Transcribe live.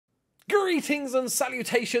Greetings and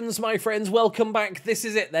salutations, my friends. Welcome back. This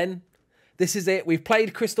is it then. This is it. We've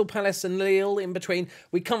played Crystal Palace and Lille in between.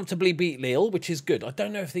 We comfortably beat Lille, which is good. I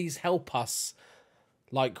don't know if these help us,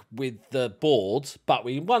 like, with the board, but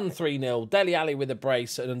we won 3-0. Dele Alli with a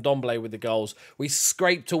brace and Ndombele with the goals. We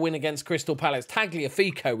scraped a win against Crystal Palace.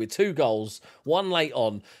 Tagliafico with 2 goals, 1 late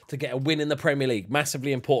on, to get a win in the Premier League.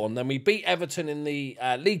 Massively important. Then we beat Everton in the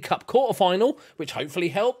League Cup quarter-final, which hopefully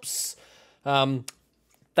helps.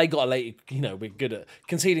 They got a late, you know, we're good at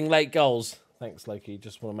conceding late goals. Thanks, Loki.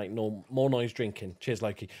 Just want to make more noise drinking. Cheers,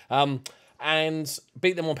 Loki. And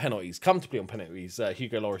beat them on penalties, comfortably on penalties.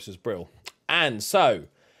 Hugo Lloris's brill. And so,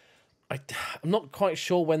 I'm not quite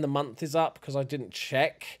sure when the month is up because I didn't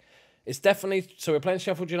check. It's definitely, so we're playing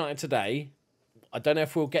Sheffield United today. I don't know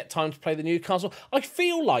if we'll get time to play the Newcastle. I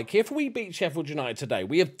feel like if we beat Sheffield United today,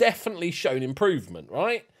 we have definitely shown improvement,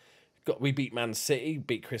 right? We beat Man City,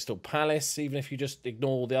 beat Crystal Palace, even if you just ignore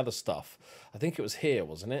all the other stuff. I think it was here,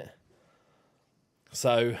 wasn't it?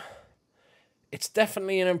 So, it's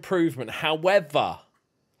definitely an improvement. However,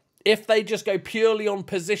 if they just go purely on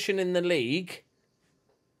position in the league,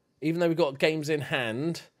 even though we've got games in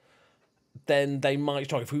hand, then they might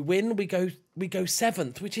struggle. If we win, we go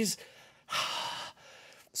 7th, which is...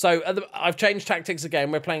 So, I've changed tactics again.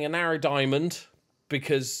 We're playing a narrow diamond,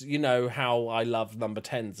 because you know how I love number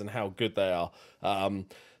 10s and how good they are.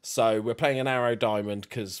 So we're playing an arrow diamond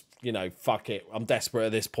because, you know, fuck it. I'm desperate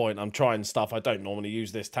at this point. I'm trying stuff. I don't normally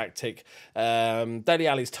use this tactic. Dele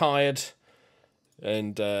Alli's tired.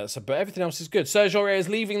 And but everything else is good. Serge Aurier is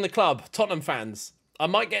leaving the club. Tottenham fans, I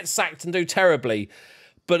might get sacked and do terribly,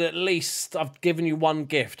 but at least I've given you one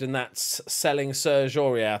gift, and that's selling Serge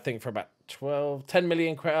Aurier, I think, for about 10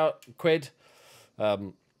 million quid.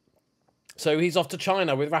 So he's off to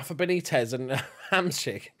China with Rafa Benitez and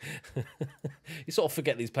Hamsik. You sort of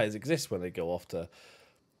forget these players exist when they go off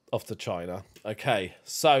to China. Okay,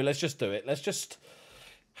 so let's just do it. Let's just...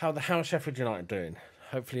 How is Sheffield United doing?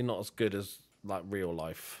 Hopefully not as good as, like, real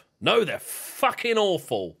life. No, they're fucking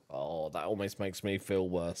awful. Oh, that almost makes me feel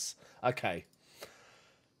worse. Okay.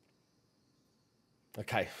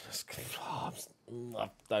 Okay. Oh, I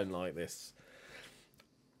don't like this.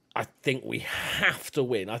 I think we have to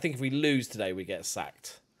win. I think if we lose today, we get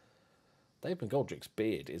sacked. Dave McGoldrick's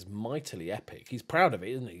beard is mightily epic. He's proud of it,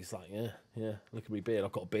 isn't he? He's like, yeah, look at me beard.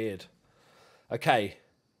 I've got a beard. Okay.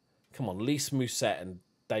 Come on, Lys Mousset and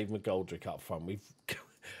Dave McGoldrick up front. We've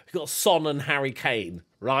got Son and Harry Kane,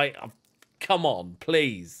 right? Come on,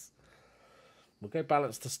 please. We'll go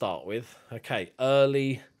balance to start with. Okay,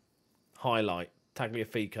 early highlight.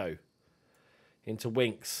 Tagliafico into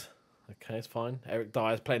Winks. Okay, it's fine. Eric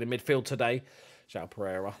Dyer's playing in midfield today. João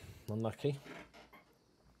Pereira, unlucky.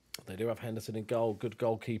 They do have Henderson in goal. Good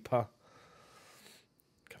goalkeeper.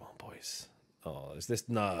 Come on, boys. Oh, is this...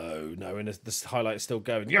 No, and this highlight is still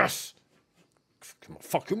going. Yes! Come on,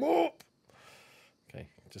 fuck him up! Okay,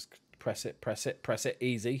 just press it.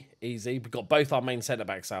 Easy. We've got both our main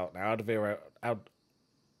centre-backs out now. Alderweireld out...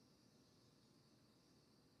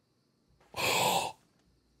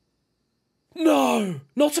 No!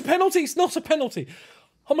 Not a penalty! It's not a penalty!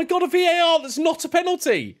 Oh my god, a VAR that's not a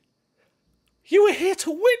penalty! You were here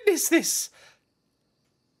to witness this!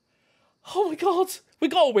 Oh my god! We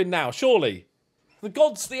got to win now, surely. The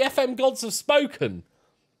gods, the FM gods have spoken.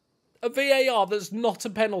 A VAR that's not a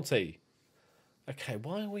penalty. Okay,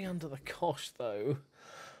 why are we under the cosh, though?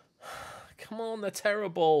 Come on, they're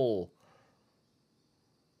terrible.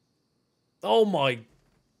 Oh my...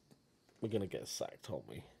 We're going to get sacked, aren't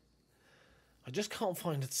we? I just can't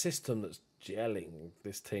find a system that's gelling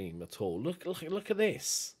this team at all. Look at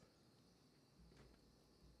this.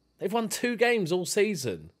 They've won 2 games all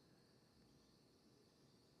season.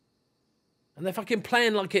 And they're fucking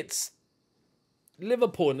playing like it's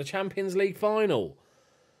Liverpool in the Champions League final.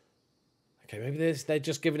 Okay, maybe they're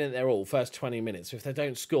just giving it their all first 20 minutes. If they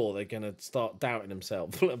don't score, they're going to start doubting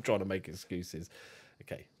themselves. I'm trying to make excuses.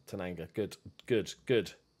 Okay, Tananga.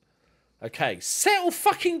 Good. Okay, settle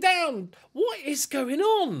fucking down. What is going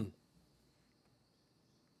on?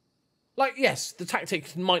 Like, yes, the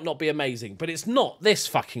tactic might not be amazing, but it's not this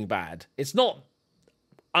fucking bad. It's not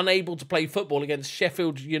unable to play football against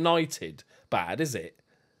Sheffield United bad, is it?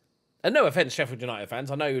 And no offence, Sheffield United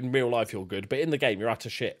fans. I know in real life you're good, but in the game you're utter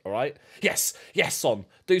shit, all right? Yes, Son.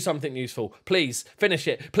 Do something useful. Please, finish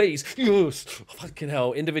it. Please. Yes. Fucking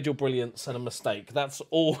hell. Individual brilliance and a mistake. That's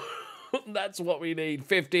all... That's what we need.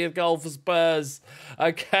 50th goal for Spurs.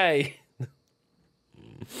 Okay.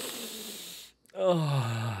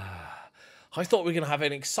 Oh. I thought we were going to have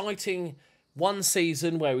an exciting one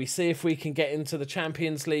season where we see if we can get into the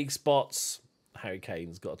Champions League spots. Harry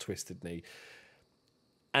Kane's got a twisted knee.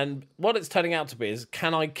 And what it's turning out to be is,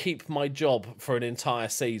 can I keep my job for an entire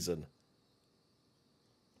season?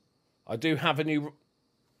 I do have a new...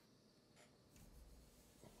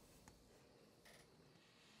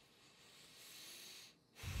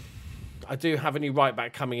 I do have a new right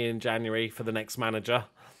back coming in January for the next manager.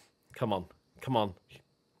 Come on. Come on.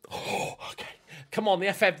 Oh, okay. Come on, the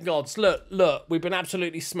FM gods. Look, look. We've been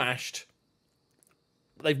absolutely smashed.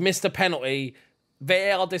 They've missed a penalty.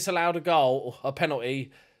 VAR disallowed a goal, a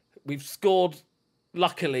penalty. We've scored,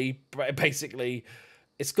 luckily, basically.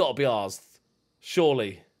 It's got to be ours.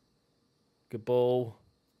 Surely. Good ball.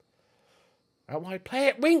 How do I play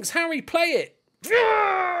it? Winks, Harry, play it.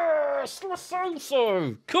 Yes!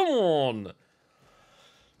 So. Come on.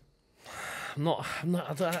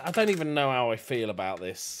 I don't even know how I feel about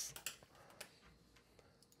this.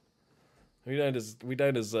 We don't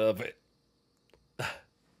deserve it.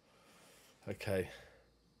 Okay.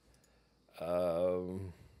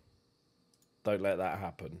 Don't let that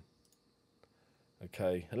happen.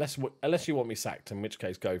 Okay. Unless you want me sacked, in which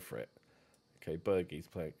case go for it. Okay, Bergie's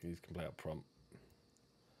playing. He can play up front.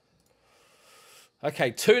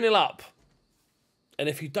 Okay, 2-0 up. And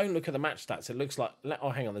if you don't look at the match stats, it looks like...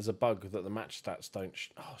 Oh, hang on. There's a bug that the match stats don't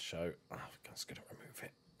show. Oh, I was going to remove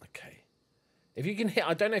it. Okay. If you can hear...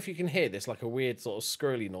 I don't know if you can hear this, like a weird sort of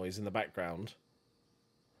squirrely noise in the background.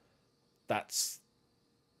 That's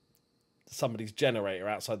somebody's generator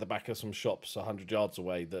outside the back of some shops 100 yards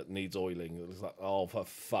away that needs oiling. It was like, oh, for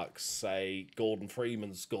fuck's sake. Gordon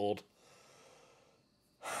Freeman scored.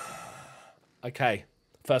 Okay.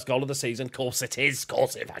 First goal of the season. Of course it is. Of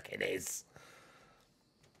course it fucking is.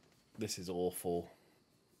 This is awful.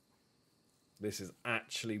 This is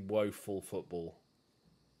actually woeful football.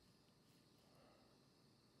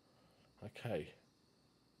 Okay.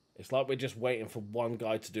 It's like we're just waiting for one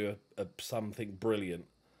guy to do something brilliant.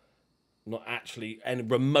 Not actually any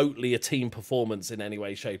remotely a team performance in any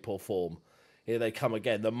way, shape or form. Here they come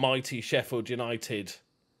again. The mighty Sheffield United.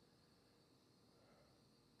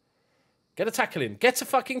 Get a tackle in. Get a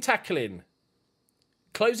fucking tackle in.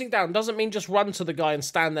 Closing down doesn't mean just run to the guy and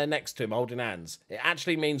stand there next to him holding hands. It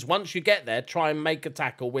actually means once you get there, try and make a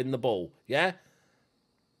tackle, win the ball. Yeah?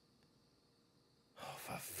 Oh,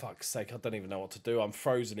 for fuck's sake, I don't even know what to do. I'm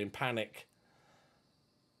frozen in panic.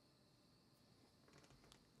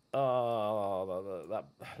 Oh,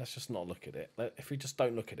 let's just not look at it. If we just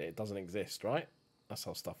don't look at it, it doesn't exist, right? That's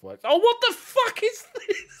how stuff works. Oh, what the fuck is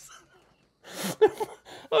this?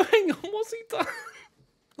 Oh, hang on, what's he done?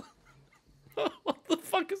 What the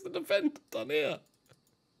fuck has the defender done here?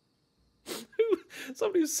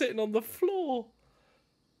 Somebody's sitting on the floor.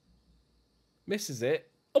 Misses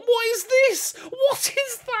it. And what is this? What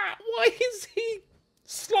is that? Why is he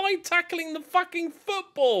slide tackling the fucking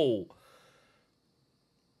football?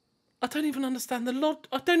 I don't even understand I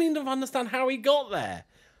don't even understand how he got there.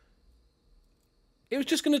 It was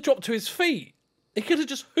just going to drop to his feet. He could have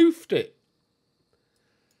just hoofed it.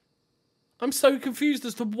 I'm so confused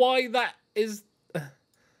as to why that is...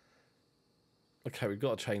 Okay, we've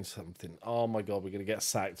got to change something. Oh my God, we're going to get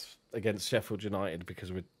sacked against Sheffield United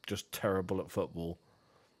because we're just terrible at football.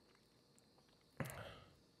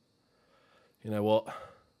 You know what? I'm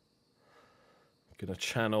going to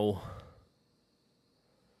channel...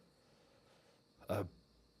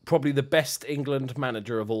 probably the best England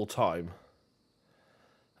manager of all time.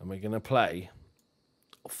 And we're going to play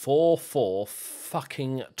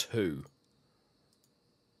 4-4-2.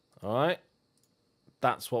 Alright?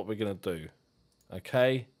 That's what we're going to do.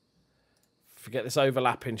 Okay? Forget this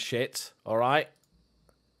overlapping shit. Alright?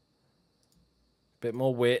 Bit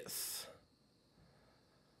more width.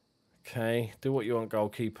 Okay. Do what you want,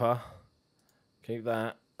 goalkeeper. Keep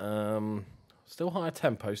that. Still higher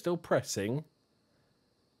tempo. Still pressing.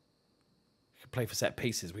 Play for set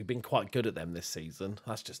pieces. We've been quite good at them this season.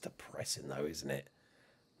 That's just depressing though, isn't it?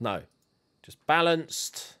 No. Just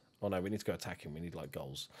balanced. Oh no, we need to go attacking. We need like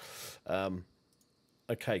goals.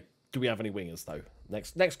 Okay. Do we have any wingers though?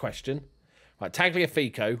 Next question. Right,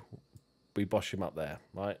 Tagliafico. We bosh him up there,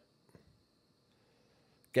 right?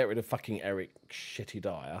 Get rid of fucking Eric Shitty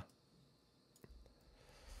Dyer.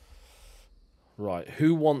 Right,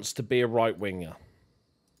 who wants to be a right winger?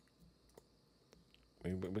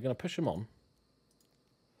 We're going to push him on.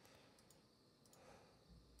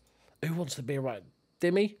 Who wants to be a right...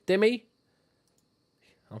 Dimmy? Dimmy?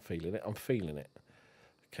 I'm feeling it. I'm feeling it.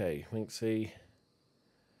 Okay, Winksy.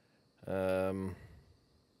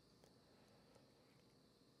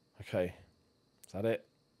 Okay. Is that it?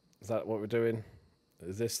 Is that what we're doing?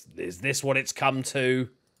 Is this what it's come to?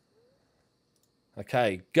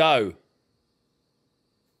 Okay, go.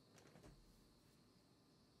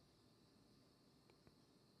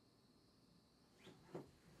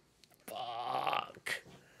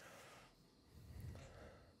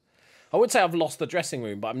 I would say I've lost the dressing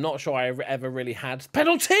room, but I'm not sure I ever really had...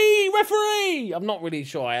 Penalty! Referee! I'm not really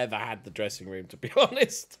sure I ever had the dressing room, to be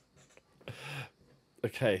honest.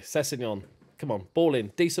 Okay, Sessegnon. Come on, ball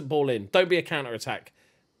in. Decent ball in. Don't be a counter-attack.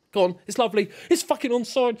 Go on, it's lovely. It's fucking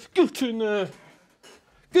onside. Get in there.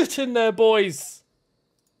 Get in there, boys.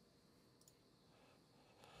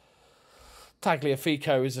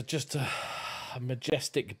 Tagliafico is just a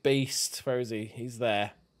majestic beast. Where is he? He's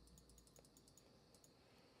there.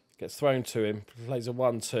 Gets thrown to him. Plays a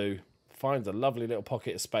 1-2. Finds a lovely little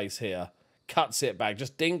pocket of space here. Cuts it back.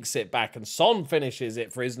 Just dinks it back. And Son finishes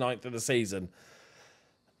it for his 9th of the season.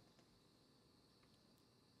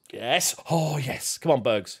 Yes. Oh, yes. Come on,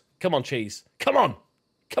 Bergs. Come on, Cheese. Come on.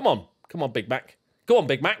 Come on. Come on, Big Mac. Go on,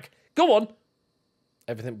 Big Mac. Go on.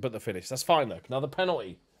 Everything but the finish. That's fine, though. Another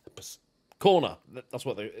penalty. Corner. That's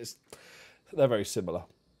what they're very similar.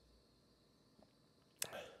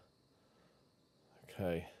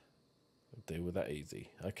 Okay. Deal with that easy.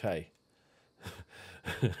 Okay.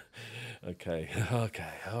 Okay.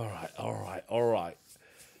 Okay. All right. All right. All right.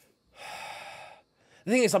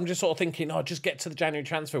 The thing is, I'm just sort of thinking, oh, just get to the January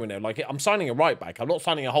transfer window. Like, I'm signing a right back. I'm not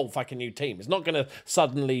signing a whole fucking new team. It's not going to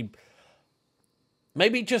suddenly...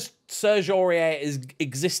 Maybe just Serge Aurier is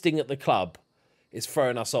existing at the club is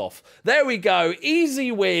throwing us off. There we go.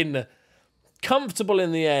 Easy win. Comfortable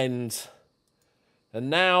in the end. And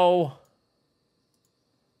now...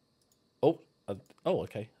 Oh,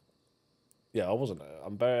 okay. Yeah, I wasn't.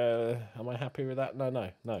 Am I happy with that?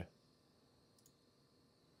 No.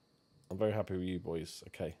 I'm very happy with you boys.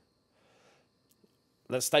 Okay.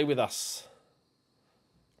 Let's stay with us.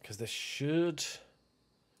 Because this should...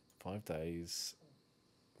 5 days.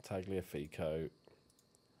 Tagliafico.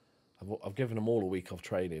 I've given them all a week off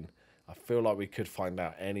training. I feel like we could find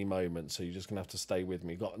out any moment, so you're just going to have to stay with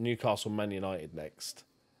me. Got Newcastle, Man United next.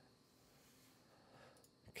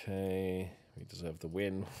 Okay. We deserve the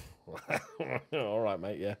win. All right,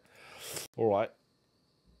 mate, yeah. All right.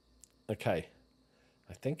 Okay.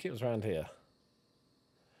 I think it was around here.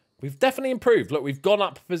 We've definitely improved. Look, we've gone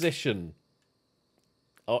up position.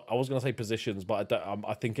 I was going to say positions, but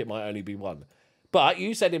I think it might only be one. But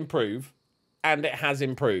you said improve, and it has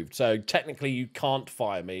improved. So technically you can't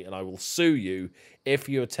fire me, and I will sue you if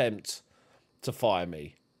you attempt to fire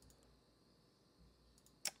me.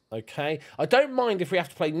 Okay. I don't mind if we have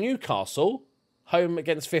to play Newcastle, home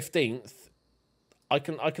against 15th. I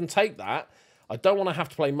can take that. I don't want to have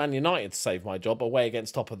to play Man United to save my job away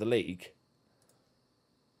against top of the league.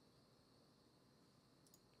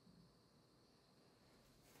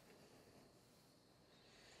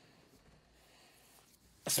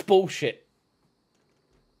 That's bullshit.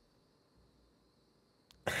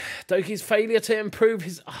 Doki's failure to improve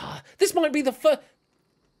his... this might be the first...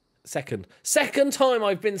 Second time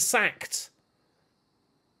I've been sacked.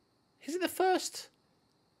 Is it the first?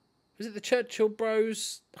 Was it the Churchill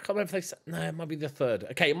Bros? I can't remember if they... No, it might be the third.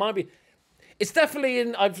 Okay, it might be... It's definitely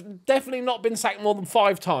in... I've definitely not been sacked more than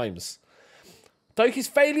 5 times. Doki's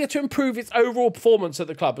failure to improve its overall performance at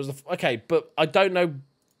the club was... Okay, but I don't know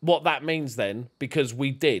what that means then, because we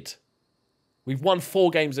did. We've won 4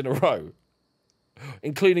 games in a row,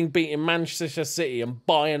 including beating Manchester City and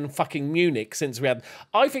Bayern fucking Munich since we had...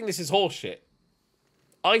 I think this is horseshit.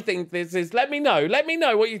 I think this is... Let me know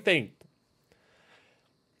what you think.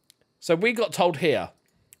 So we got told here,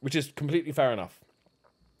 which is completely fair enough.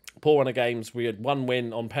 Poor run of games. We had 1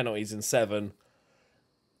 win on penalties in 7.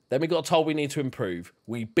 Then we got told we need to improve.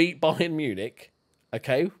 We beat Bayern Munich.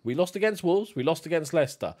 Okay, we lost against Wolves. We lost against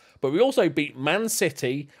Leicester. But we also beat Man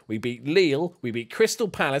City. We beat Lille. We beat Crystal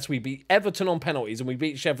Palace. We beat Everton on penalties. And we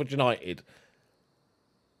beat Sheffield United.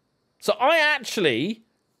 So I actually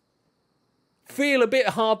feel a bit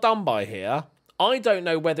hard done by here. I don't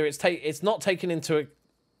know whether it's not taken into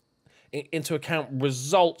account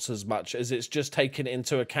results as much as it's just taken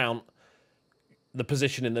into account the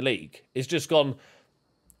position in the league. It's just gone,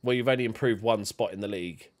 well, you've only improved 1 spot in the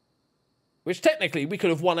league. Which technically we could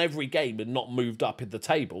have won every game and not moved up in the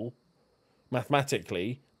table,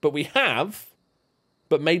 mathematically. But we have,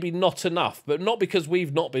 but maybe not enough. But not because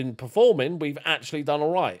we've not been performing, we've actually done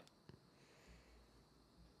all right.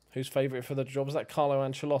 Who's favourite for the job? Was that Carlo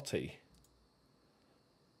Ancelotti?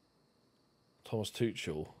 Thomas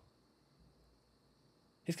Tuchel.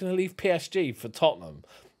 He's going to leave PSG for Tottenham.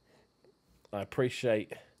 I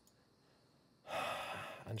appreciate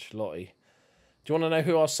Ancelotti. Do you want to know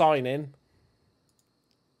who I'll sign in?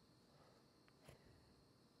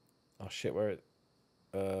 Oh, shit, where it...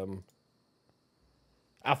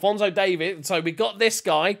 Alphonso Davies. So we got this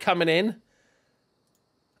guy coming in.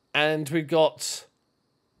 And we got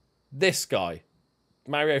this guy.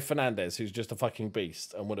 Mario Fernandez, who's just a fucking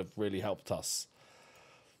beast and would have really helped us.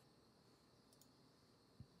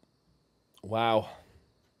 Wow.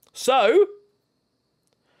 So,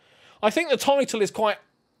 I think the title is quite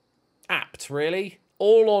apt, really.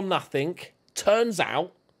 All or nothing. Turns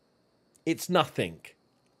out, it's nothing.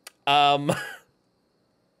 And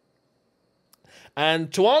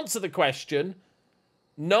to answer the question,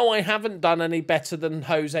 no, I haven't done any better than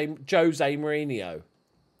Jose Mourinho.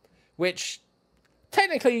 Which,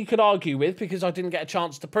 technically, you could argue with, because I didn't get a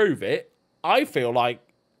chance to prove it. I feel like,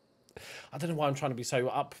 I don't know why I'm trying to be so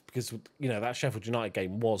up, because, you know, that Sheffield United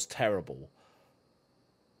game was terrible.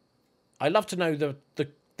 I'd love to know the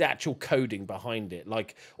actual coding behind it.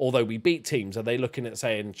 Like, although we beat teams, are they looking at,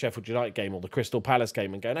 saying, Sheffield United game or the Crystal Palace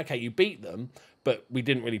game and going, okay, you beat them, but we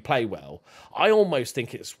didn't really play well? I almost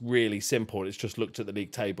think it's really simple. It's just looked at the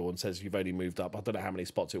league table and says you've only moved up, I don't know how many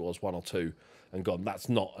spots it was, 1 or 2, and gone, that's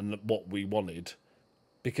not what we wanted.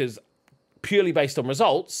 Because purely based on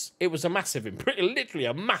results, it was a massive, literally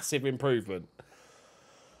a massive improvement.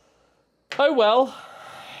 Oh well.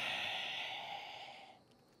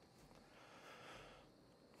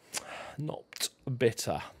 Not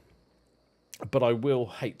bitter. But I will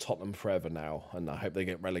hate Tottenham forever now, and I hope they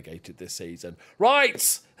get relegated this season.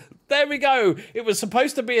 Right! There we go! It was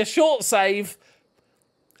supposed to be a short save,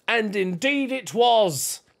 and indeed it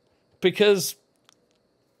was. Because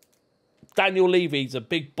Daniel Levy's a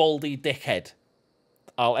big, baldy dickhead.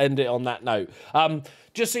 I'll end it on that note.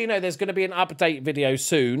 Just so you know, there's going to be an update video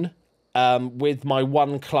soon with my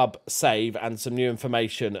one club save and some new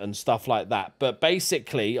information and stuff like that. But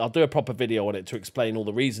basically, I'll do a proper video on it to explain all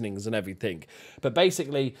the reasonings and everything. But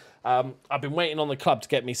basically, I've been waiting on the club to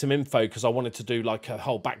get me some info because I wanted to do like a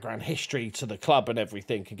whole background history to the club and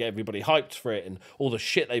everything and get everybody hyped for it and all the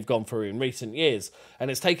shit they've gone through in recent years.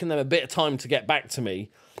 And it's taken them a bit of time to get back to me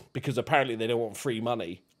because apparently they don't want free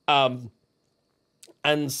money.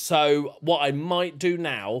 And so what I might do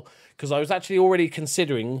now, because I was actually already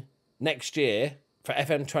considering next year for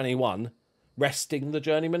FM21 resting the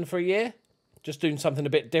journeyman for a year, just doing something a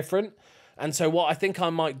bit different. And so what I think I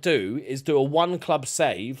might do is do a one club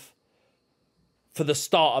save for the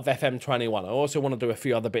start of FM21. I also want to do a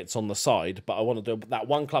few other bits on the side, but I want to do that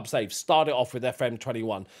one club save, start it off with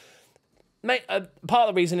FM21. Mate, part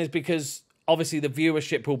of the reason is because obviously the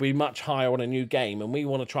viewership will be much higher on a new game, and we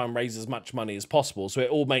want to try and raise as much money as possible, so it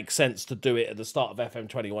all makes sense to do it at the start of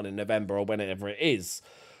FM21 in November or whenever it is.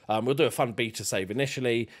 We'll do a fun beta save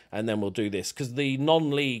initially, and then we'll do this, because the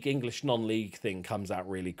non-league, English non-league thing comes out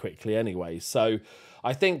really quickly anyway. So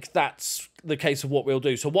I think that's the case of what we'll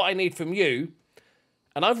do. So what I need from you,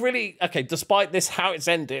 and I've really, okay, despite this, how it's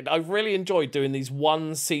ended, I've really enjoyed doing these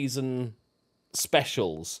one-season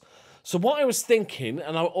specials. So what I was thinking,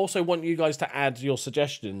 and I also want you guys to add your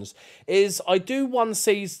suggestions, is I do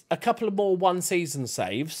a couple of more one-season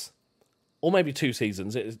saves, or maybe 2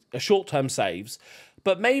 seasons, a short-term saves,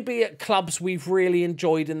 but maybe at clubs we've really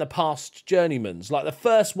enjoyed in the past journeymans. Like the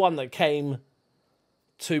first one that came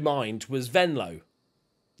to mind was Venlo.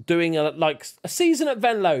 Doing a season at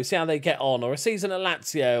Venlo, see how they get on, or a season at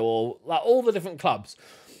Lazio, or like all the different clubs.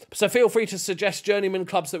 So feel free to suggest journeyman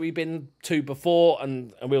clubs that we've been to before,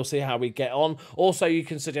 and we'll see how we get on. Also, you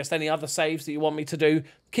can suggest any other saves that you want me to do.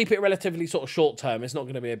 Keep it relatively sort of short term. It's not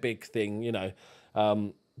going to be a big thing, you know.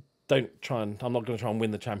 I'm not going to try and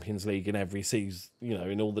win the Champions League in every season, you know,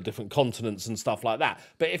 in all the different continents and stuff like that.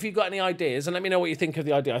 But if you've got any ideas, and let me know what you think of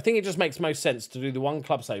the idea. I think it just makes most sense to do the one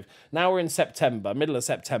club save. Now we're in September, middle of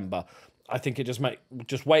September. I think it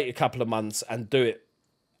just wait a couple of months and do it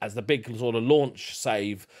as the big sort of launch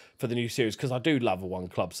save for the new series, because I do love a one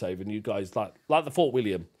club save, and you guys like the Fort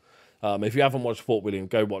William. If you haven't watched Fort William,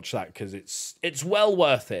 go watch that, because it's well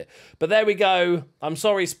worth it. But there we go. I'm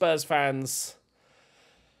sorry, Spurs fans.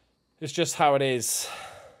 It's just how it is.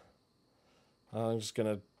 I'm just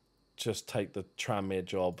going to take the Tranmere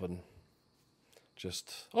job and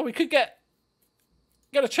just... Oh, we could get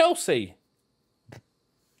a Chelsea.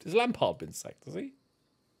 Has Lampard been sacked, has he?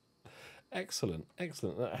 Excellent,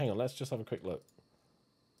 excellent. Hang on, let's just have a quick look.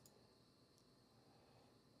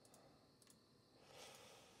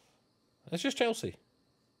 It's just Chelsea.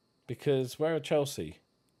 Because where are Chelsea?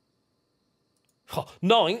 Oh,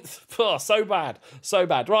 9th? Oh, so bad. So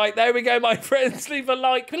bad. Right, there we go, my friends. Leave a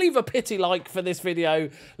like. Leave a pity like for this video.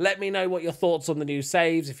 Let me know what your thoughts on the new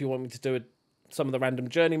saves, if you want me to do some of the random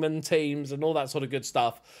journeyman teams and all that sort of good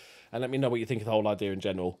stuff. And let me know what you think of the whole idea in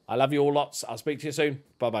general. I love you all lots. I'll speak to you soon.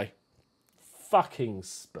 Bye-bye. Fucking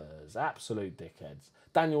Spurs. Absolute dickheads.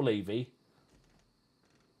 Daniel Levy.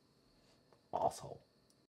 Arsehole.